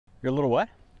You're a little what?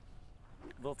 A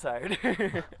little tired.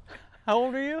 How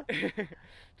old are you?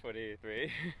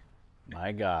 23.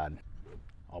 My God.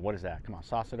 Oh, what is that? Come on,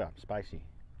 sauce it up. Spicy.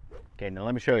 Okay, now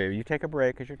let me show you. You take a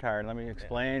break because you're tired. Let me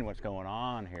explain what's going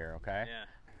on here, okay? Yeah.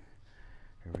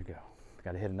 Here we go.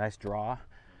 Got to hit a nice draw,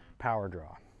 power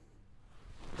draw.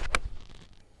 Yeah.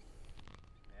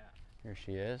 Here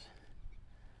she is.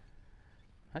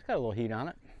 That's got a little heat on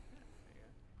it.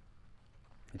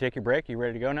 You take your break. You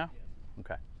ready to go now?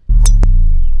 Okay.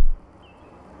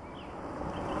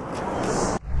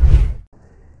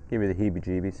 Give you the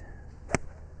heebie-jeebies.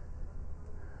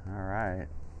 All right.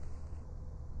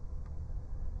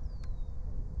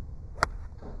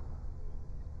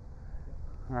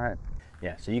 All right.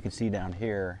 Yeah, so you can see down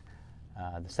here,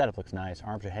 the setup looks nice.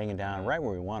 Arms are hanging down right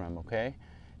where we want them, okay?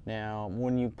 Now,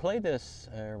 when you play this,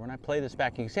 when I play this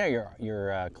back, you can see how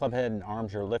your club head and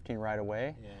arms are lifting right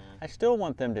away. Yeah. I still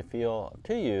want them to feel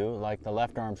to you like the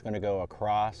left arm's going to go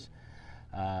across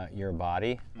your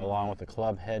body, along with the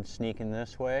club head sneaking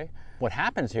this way. What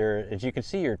happens here is you can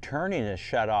see your turning is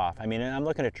shut off. I mean, I'm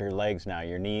looking at your legs now,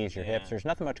 your knees, your hips. There's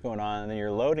nothing much going on, and then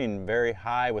you're loading very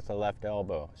high with the left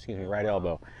elbow, right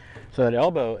elbow. So that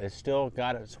elbow is still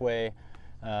got its way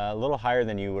a little higher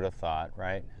than you would have thought,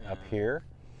 right? Up here.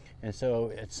 And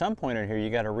so at some point in here, you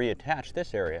got to reattach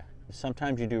this area.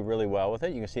 Sometimes you do really well with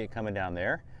it. You can see it coming down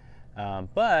there.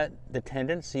 But the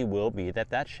tendency will be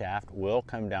that that shaft will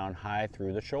come down high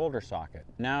through the shoulder socket.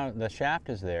 Now the shaft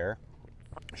is there,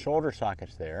 shoulder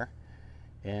socket's there,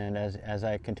 and as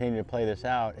I continue to play this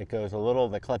out, it goes a little,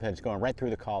 the club head's going right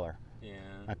through the collar. Yeah.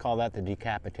 I call that the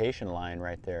decapitation line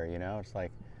right there, you know? It's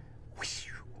like, whoosh,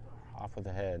 off with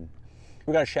the head.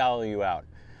 We're gonna shallow you out.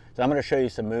 So I'm gonna show you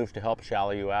some moves to help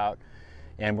shallow you out,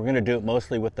 and we're gonna do it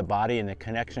mostly with the body and the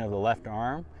connection of the left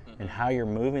arm and how you're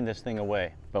moving this thing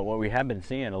away. But what we have been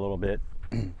seeing a little bit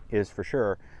is for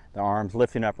sure the arms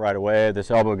lifting up right away, this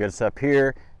elbow gets up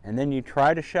here, and then you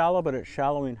try to shallow, but it's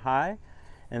shallowing high,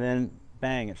 and then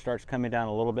bang, it starts coming down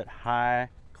a little bit high,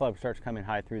 club starts coming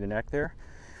high through the neck there.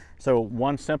 So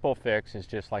one simple fix is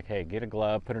just like, hey, get a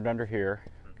glove, put it under here,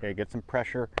 okay, get some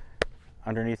pressure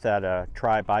underneath that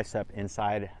tri-bicep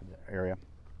inside area.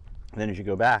 And then as you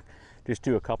go back, just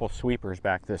do a couple sweepers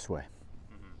back this way.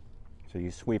 So you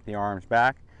sweep the arms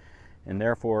back, and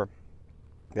therefore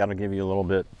that'll give you a little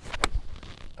bit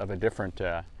of a different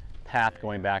path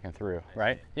going back and through,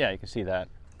 right? Yeah, you can see that.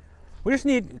 We just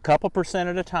need a couple percent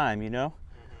at a time, you know?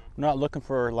 I'm not looking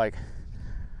for like,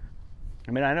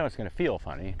 I mean, I know it's gonna feel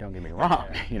funny, don't get me wrong,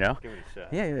 you know? Give it a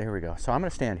shot. Yeah, here we go. So I'm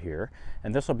gonna stand here,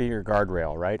 and this will be your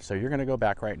guardrail, right? So you're gonna go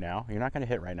back right now. You're not gonna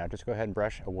hit right now. Just go ahead and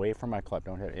brush away from my club.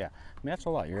 Don't hit it, yeah. I mean, that's a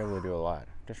lot. You're able to do a lot.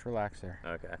 Just relax there.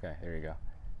 Okay. Okay, there you go.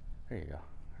 There you go.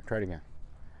 Try it again.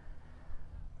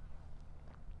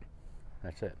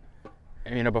 That's it.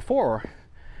 And you know, before,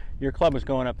 your club was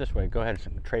going up this way. Go ahead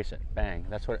and trace it. Bang.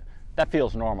 That's what, that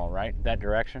feels normal, right? That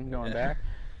direction going back.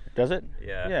 Does it?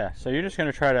 Yeah. Yeah. So you're just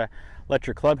going to try to let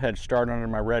your club head start under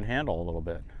my red handle a little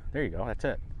bit. There you go. That's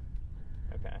it.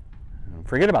 Okay.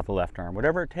 Forget about the left arm.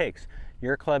 Whatever it takes.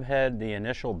 Your club head, the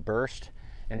initial burst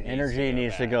and energy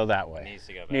needs to go that way. Needs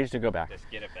to go back. Needs to go back. Just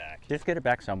get it back. Just get it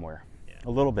back somewhere. Yeah.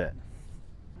 A little bit.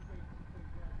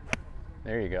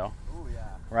 There you go. Ooh, yeah.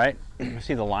 Right?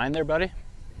 See the line there, buddy?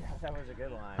 Yeah, that was a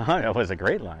good line. That was a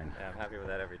great line. Yeah, I'm happy with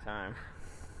that every time.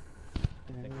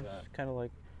 It's kind of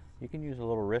like, you can use a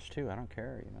little wrist too. I don't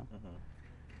care, you know.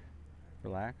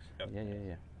 Relax. Yep.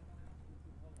 Yeah.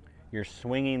 You're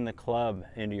swinging the club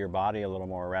into your body a little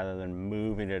more rather than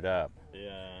moving it up.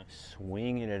 Yeah.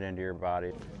 Swinging it into your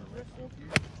body.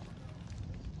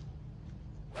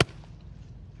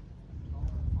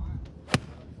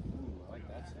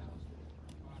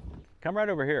 Come right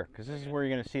over here, because this is where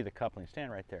you're going to see the coupling.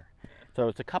 Stand right there. So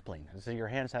it's a coupling. So your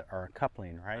hands are a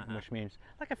coupling, right? Which means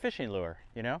like a fishing lure,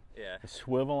 you know? Yeah. A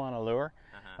swivel on a lure.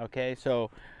 Okay,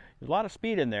 so there's a lot of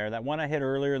speed in there. That one I hit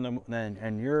earlier,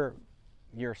 and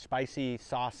your spicy,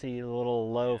 saucy,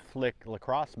 little low flick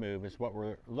lacrosse move is what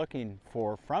we're looking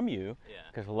for from you.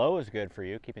 Because low is good for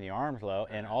you, keeping the arms low,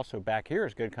 and also back here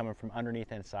is good coming from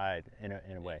underneath inside in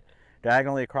a way.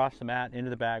 Diagonally across the mat, into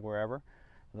the bag, wherever.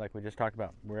 Like we just talked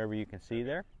about, wherever you can see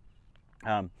there.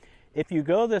 If you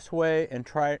go this way and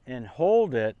try and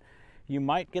hold it, you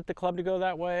might get the club to go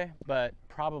that way, but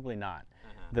probably not.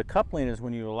 The coupling is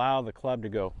when you allow the club to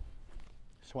go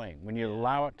swing. When you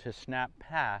allow it to snap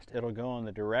past, it'll go in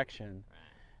the direction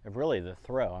of really the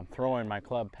throw. I'm throwing my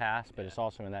club past, but it's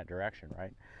also in that direction,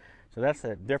 right? So that's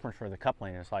the difference for the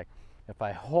coupling. It's like, if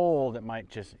I hold, it might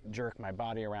just jerk my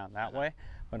body around that way,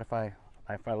 but if I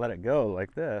let it go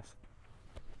like this,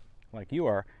 like you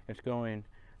are, it's going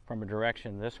from a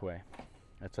direction this way.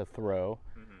 It's a throw,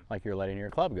 like you're letting your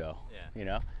club go. Yeah. You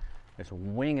know, it's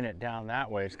winging it down that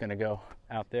way. It's going to go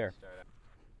out there.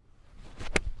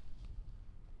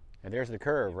 And there's the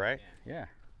curve, right? Yeah.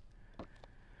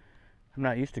 I'm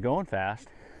not used to going fast,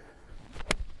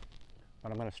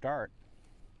 but I'm going to start.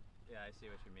 Yeah, I see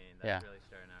what you mean. That's really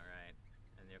starting out right.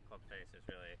 And your club face is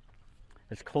really...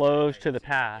 It's close to the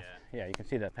path. Yeah, you can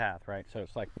see that path, right? So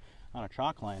it's like on a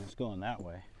chalk line, it's going that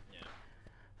way. Yeah.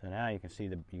 So now you can see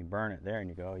you burn it there and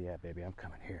you go, oh yeah, baby, I'm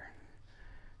coming here.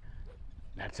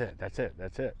 That's it, that's it,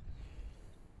 that's it.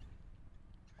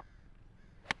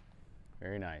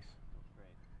 Very nice.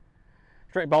 Great.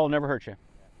 Straight ball will never hurt you.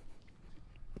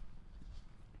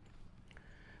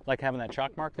 Like having that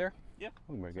chalk mark there? Yeah.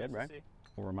 We're good, right?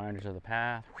 Little reminders of the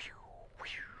path.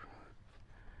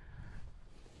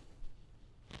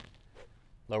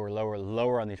 Lower, lower,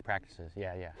 lower on these practices.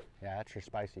 Yeah, yeah. Yeah, that's your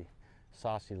spicy,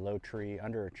 saucy, low tree,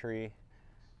 under a tree.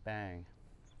 Bang.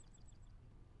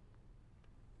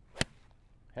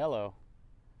 Hello.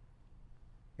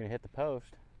 Gonna hit the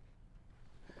post.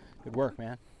 Good work,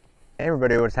 man. Hey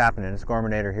everybody, what's happening? It's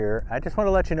Gorminator here. I just want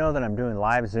to let you know that I'm doing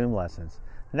live Zoom lessons.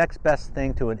 The next best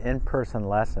thing to an in-person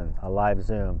lesson, a live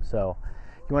Zoom. So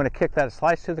you want to kick that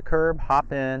slice to the curb,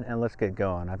 hop in, and let's get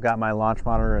going. I've got my launch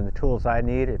monitor and the tools I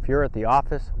need. If you're at the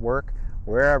office, work,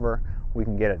 wherever, we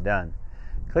can get it done.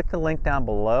 Click the link down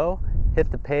below,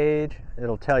 hit the page.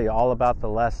 It'll tell you all about the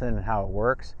lesson and how it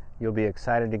works. You'll be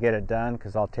excited to get it done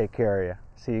because I'll take care of you.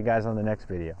 See you guys on the next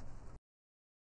video.